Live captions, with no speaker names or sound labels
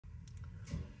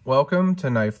Welcome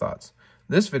to Knife Thoughts.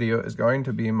 This video is going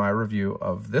to be my review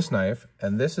of this knife,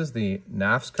 and this is the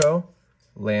Knafs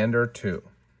Lander 2.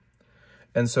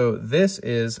 And so this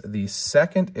is the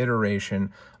second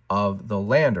iteration of the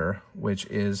Lander, which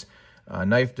is a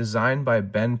knife designed by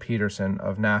Ben Peterson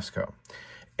of Knafs.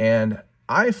 And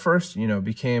I first,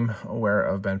 became aware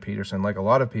of Ben Peterson, like a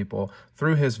lot of people,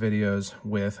 through his videos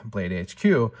with Blade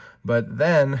HQ, but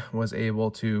then was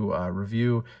able to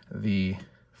review the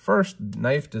first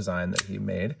knife design that he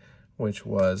made, which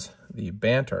was the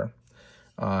Banter.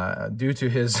 Due to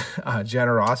his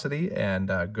generosity and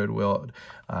goodwill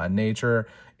nature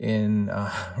in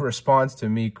response to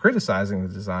me criticizing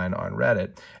the design on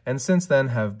Reddit, and since then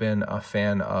have been a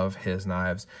fan of his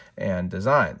knives and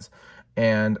designs.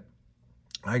 And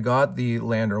I got the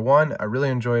Lander 1. I really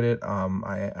enjoyed it.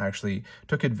 I actually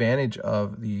took advantage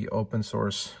of the open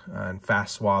source and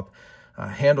fast swap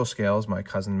handle scales. My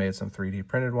cousin made some 3D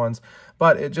printed ones,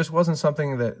 but it just wasn't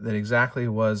something that exactly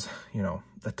was,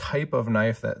 the type of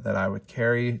knife that I would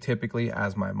carry typically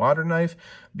as my modern knife,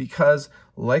 because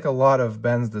like a lot of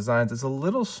Ben's designs, it's a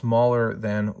little smaller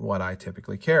than what I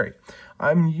typically carry.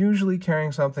 I'm usually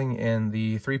carrying something in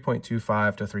the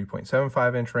 3.25 to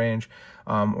 3.75 inch range,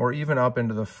 or even up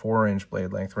into the 4-inch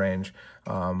blade length range.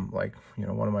 One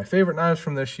of my favorite knives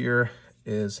from this year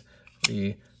is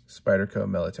the Spyderco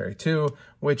Military 2,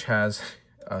 which has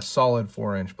a solid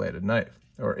 4-inch bladed knife,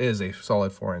 or is a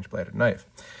solid 4-inch bladed knife.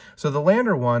 So the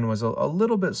Lander 1 was a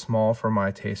little bit small for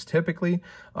my taste typically,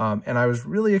 and I was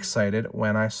really excited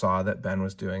when I saw that Ben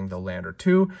was doing the Lander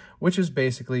 2, which is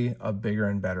basically a bigger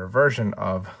and better version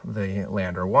of the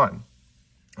Lander 1.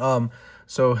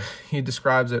 So he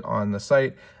describes it on the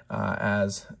site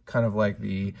as kind of like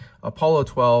the Apollo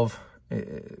 12,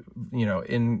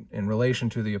 in relation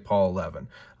to the Apollo 11.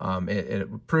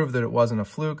 It proved that it wasn't a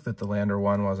fluke, that the Lander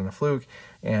 1 wasn't a fluke,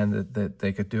 and that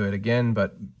they could do it again,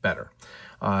 but better.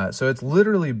 So it's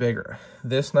literally bigger.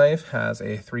 This knife has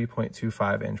a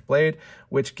 3.25 inch blade,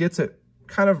 which gets it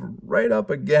kind of right up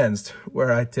against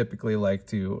where I typically like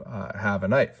to have a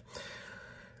knife.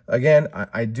 Again,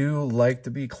 I do like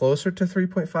to be closer to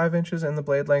 3.5 inches in the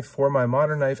blade length for my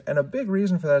modern knife, and a big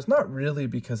reason for that is not really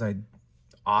because I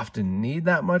often need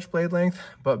that much blade length,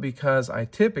 but because I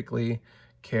typically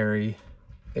carry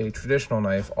a traditional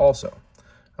knife also.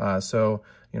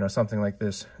 Something like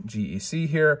this GEC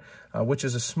here, which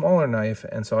is a smaller knife,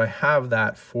 and so I have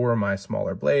that for my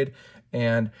smaller blade,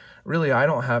 and really I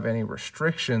don't have any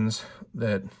restrictions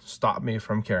that stop me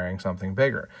from carrying something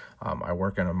bigger. I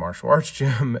work in a martial arts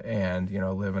gym and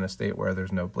live in a state where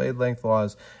there's no blade length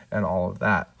laws and all of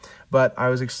that. But I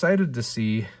was excited to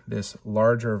see this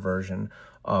larger version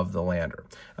of the Lander.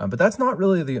 But that's not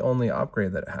really the only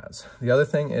upgrade that it has. The other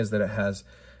thing is that it has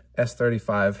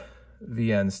S35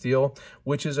 VN steel,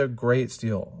 which is a great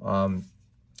steel.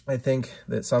 I think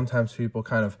that sometimes people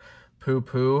kind of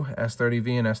poo-poo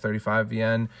S30V and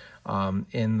S35 VN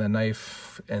in the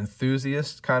knife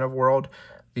enthusiast kind of world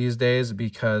these days,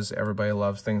 because everybody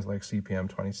loves things like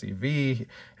CPM 20CV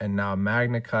and now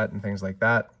Magna Cut and things like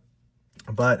that.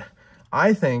 But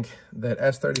I think that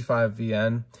S35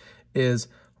 VN is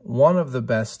one of the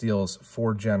best steels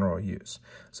for general use.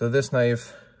 So this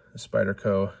knife, the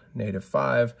Spyderco Native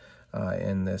 5,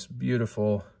 in this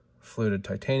beautiful fluted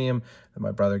titanium that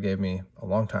my brother gave me a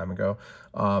long time ago,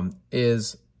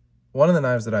 is one of the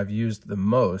knives that I've used the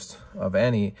most of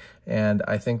any, and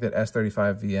I think that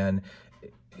S35 VN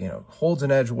holds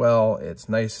an edge well. It's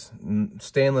nice,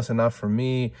 stainless enough for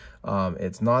me.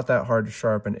 It's not that hard to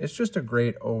sharpen. It's just a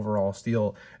great overall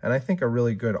steel, and I think a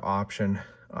really good option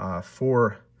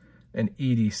for an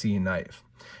EDC knife.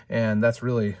 And that's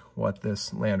really what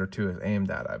this Lander 2 is aimed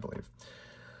at, I believe.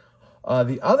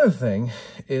 The other thing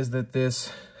is that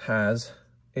this has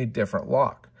a different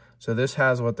lock. So this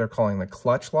has what they're calling the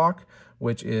clutch lock,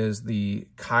 which is the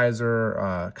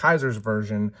Kaiser's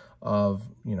version of,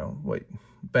 what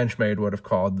Benchmade would have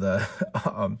called the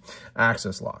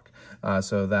Axis lock.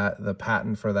 So that the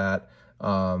patent for that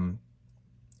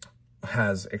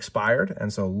has expired,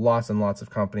 and so lots and lots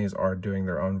of companies are doing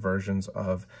their own versions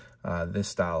of this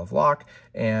style of lock.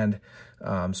 And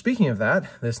speaking of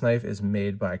that, this knife is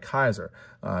made by Kaiser.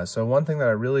 So one thing that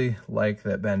I really like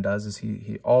that Ben does is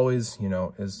he always,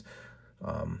 is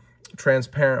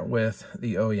transparent with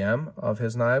the OEM of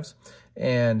his knives.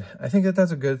 And I think that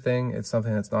that's a good thing. It's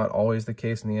something that's not always the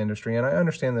case in the industry, and I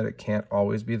understand that it can't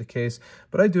always be the case,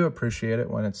 but I do appreciate it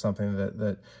when it's something that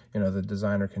the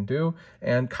designer can do.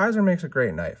 And Kaiser makes a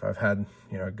great knife. I've had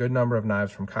a good number of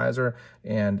knives from Kaiser,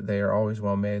 and they are always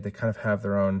well made. They kind of have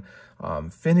their own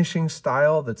finishing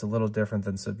style that's a little different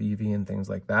than Civivi and things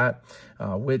like that,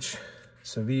 which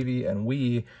Civivi and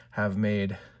we have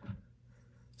made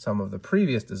some of the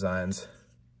previous designs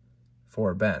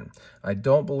for Ben. I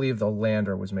don't believe the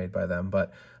Lander was made by them,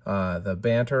 but the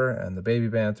Banter and the Baby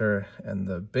Banter and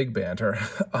the Big Banter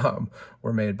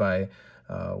were made by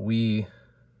we,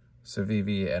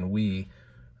 Civivi, and we,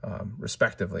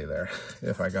 respectively there,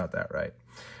 if I got that right.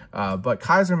 But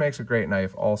Kaiser makes a great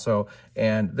knife also,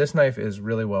 and this knife is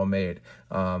really well made.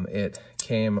 It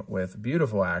came with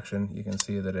beautiful action. You can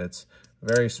see that it's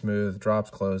very smooth, drops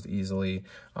closed easily.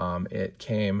 It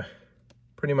came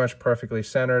pretty much perfectly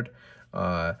centered,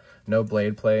 no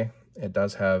blade play. It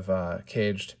does have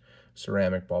caged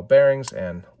ceramic ball bearings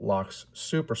and locks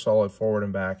super solid forward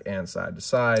and back and side to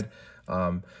side.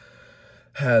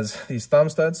 Has these thumb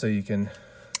studs so you can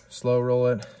slow roll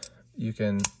it. You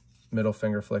can middle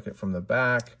finger flick it from the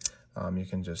back. You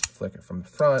can just flick it from the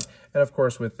front. And of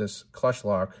course, with this clutch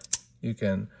lock, you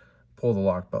can pull the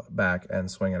lock back and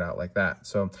swing it out like that.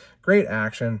 So great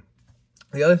action.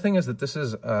 The other thing is that this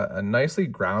is a nicely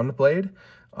ground blade.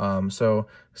 So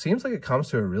seems like it comes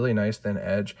to a really nice thin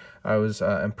edge. I was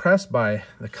impressed by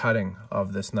the cutting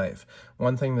of this knife.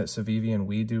 One thing that Civivi and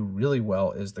we do really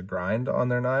well is the grind on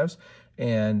their knives.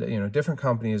 And, you know, different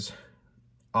companies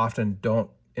often don't,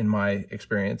 in my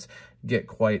experience, get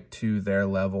quite to their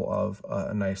level of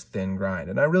a nice thin grind.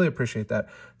 And I really appreciate that,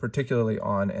 particularly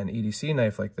on an EDC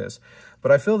knife like this.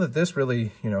 But I feel that this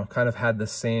really, you know, kind of had the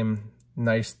same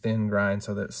nice thin grind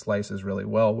so that it slices really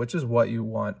well, which is what you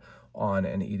want on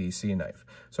an EDC knife.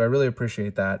 So I really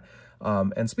appreciate that.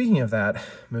 And speaking of that,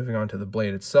 moving on to the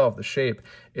blade itself, the shape,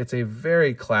 it's a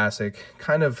very classic,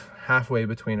 kind of halfway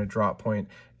between a drop point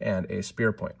and a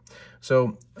spear point.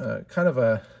 So kind of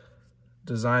a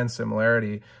design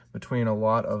similarity between a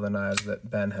lot of the knives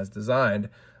that Ben has designed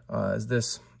is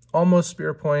this almost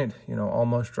spear point, you know,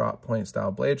 almost drop point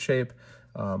style blade shape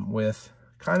with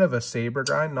kind of a saber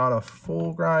grind, not a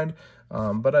full grind,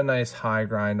 but a nice high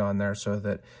grind on there so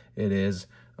that it is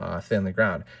thinly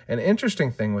ground. An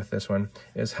interesting thing with this one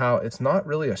is how it's not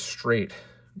really a straight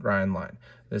grind line.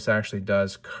 This actually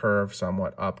does curve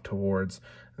somewhat up towards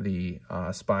the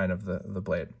spine of the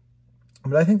blade.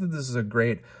 But I think that this is a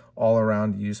great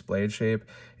all-around use blade shape.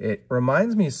 It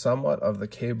reminds me somewhat of the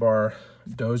K-Bar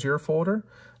Dozier folder.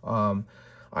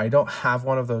 I don't have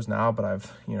one of those now, but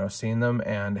I've, you know, seen them,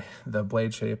 and the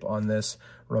blade shape on this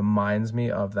reminds me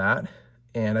of that.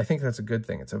 And I think that's a good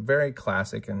thing. It's a very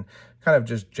classic and kind of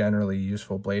just generally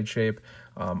useful blade shape.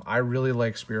 I really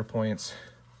like spear points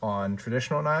on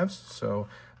traditional knives. So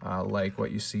like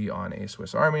what you see on a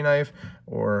Swiss Army knife,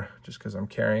 or just because I'm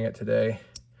carrying it today,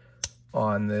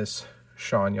 on this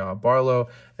Shanya Barlow.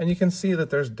 And you can see that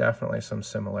there's definitely some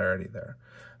similarity there.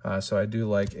 So I do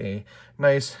like a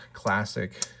nice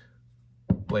classic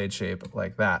blade shape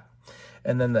like that.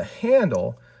 And then the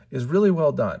handle is really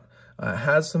well done. It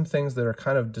has some things that are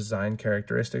kind of design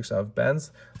characteristics of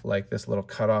Ben's, like this little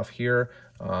cutoff here.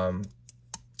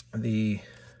 The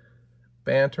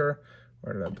Banter,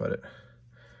 where did I put it?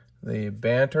 The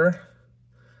Banter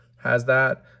has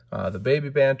that. The Baby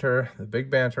Banter, the Big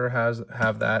Banter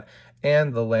have that,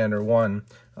 and the Lander 1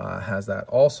 has that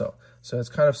also. So it's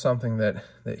kind of something that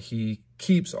he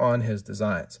keeps on his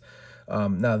designs.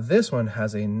 Now this one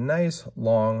has a nice,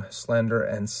 long, slender,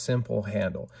 and simple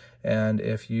handle. And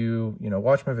if you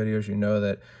watch my videos, you know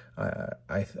that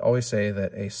I always say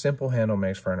that a simple handle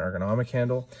makes for an ergonomic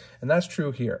handle, and that's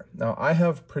true here. Now I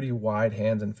have pretty wide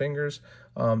hands and fingers,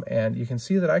 and you can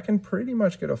see that I can pretty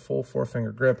much get a full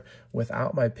 4-finger grip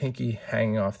without my pinky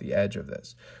hanging off the edge of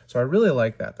this. So I really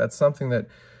like that. That's something that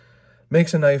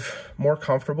makes a knife more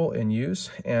comfortable in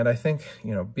use, and I think,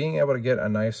 being able to get a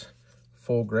nice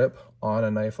full grip on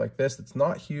a knife like this, it's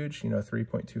not huge,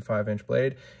 3.25-inch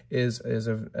blade is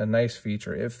a nice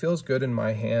feature. It feels good in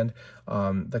my hand.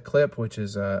 The clip, which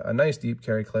is a nice deep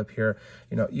carry clip here,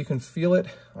 you can feel it.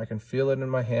 I can feel it in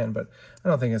my hand, but I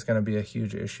don't think it's going to be a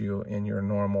huge issue in your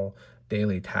normal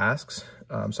daily tasks.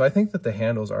 So I think that the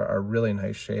handles are a really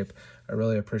nice shape. I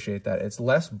really appreciate that. It's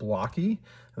less blocky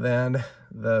than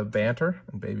the Banter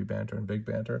and Baby Banter and Big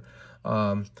Banter,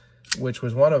 which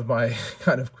was one of my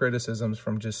kind of criticisms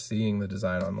from just seeing the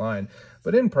design online.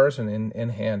 But in person, in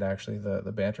hand, actually,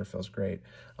 the Banter feels great.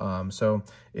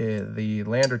 The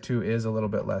Lander 2 is a little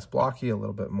bit less blocky, a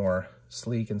little bit more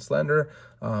sleek and slender,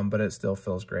 but it still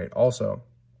feels great. Also,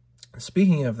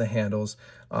 speaking of the handles,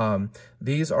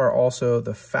 these are also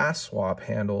the fast swap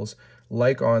handles,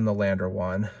 like on the Lander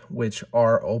 1, which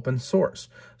are open source.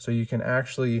 So you can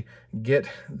actually get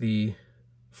the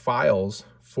files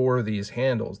for these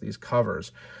handles, these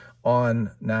covers,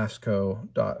 on Knafs.com,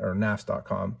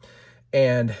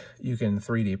 and you can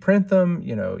 3D print them.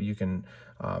 You can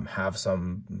have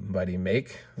somebody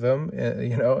make them.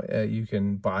 You know, you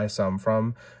can buy some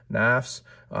from Knafs,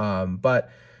 but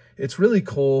it's really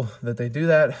cool that they do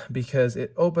that because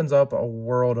it opens up a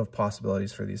world of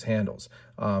possibilities for these handles.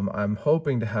 I'm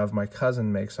hoping to have my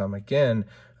cousin make some again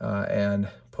and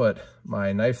put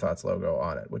my Knife Thoughts logo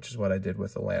on it, which is what I did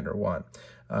with the Lander 1.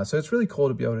 So it's really cool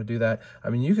to be able to do that. I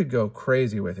mean, you could go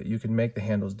crazy with it. You could make the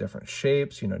handles different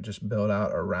shapes, you know, just build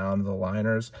out around the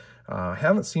liners. I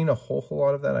haven't seen a whole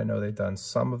lot of that. I know they've done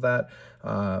some of that.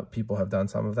 People have done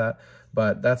some of that,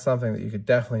 but that's something that you could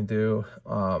definitely do.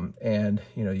 And,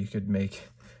 you know, you could make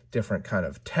different kind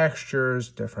of textures,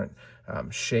 different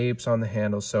shapes on the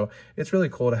handles. So it's really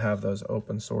cool to have those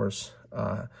open source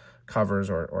covers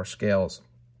or scales.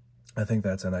 I think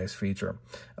that's a nice feature.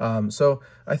 So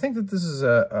I think that this is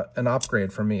an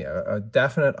upgrade for me, a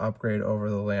definite upgrade over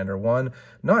the Lander 1,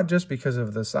 not just because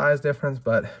of the size difference,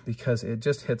 but because it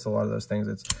just hits a lot of those things.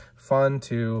 It's fun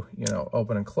to, you know,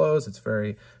 open and close. It's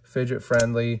very fidget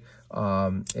friendly.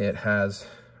 It has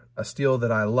a steel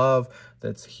that I love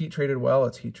that's heat treated well.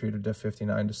 It's heat treated to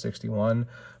 59 to 61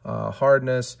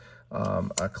 hardness.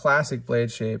 A classic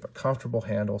blade shape, a comfortable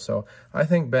handle. So I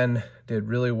think Ben did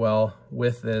really well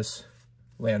with this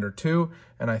Lander 2,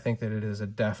 and I think that it is a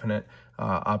definite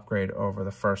upgrade over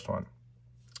the first one.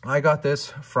 I got this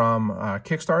from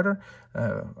Kickstarter.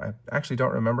 I actually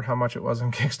don't remember how much it was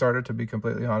on Kickstarter, to be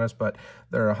completely honest, but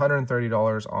they're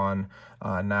 $130 on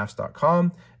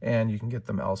Knafs.com, and you can get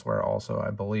them elsewhere also, I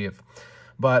believe.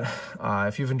 But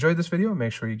if you've enjoyed this video,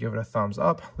 make sure you give it a thumbs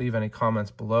up, leave any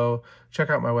comments below. Check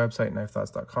out my website,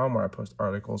 knifethoughts.com, where I post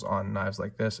articles on knives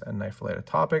like this and knife-related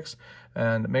topics.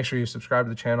 And make sure you subscribe to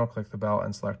the channel, click the bell,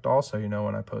 and select all so you know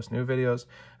when I post new videos.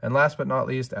 And last but not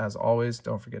least, as always,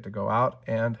 don't forget to go out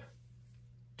and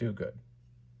do good.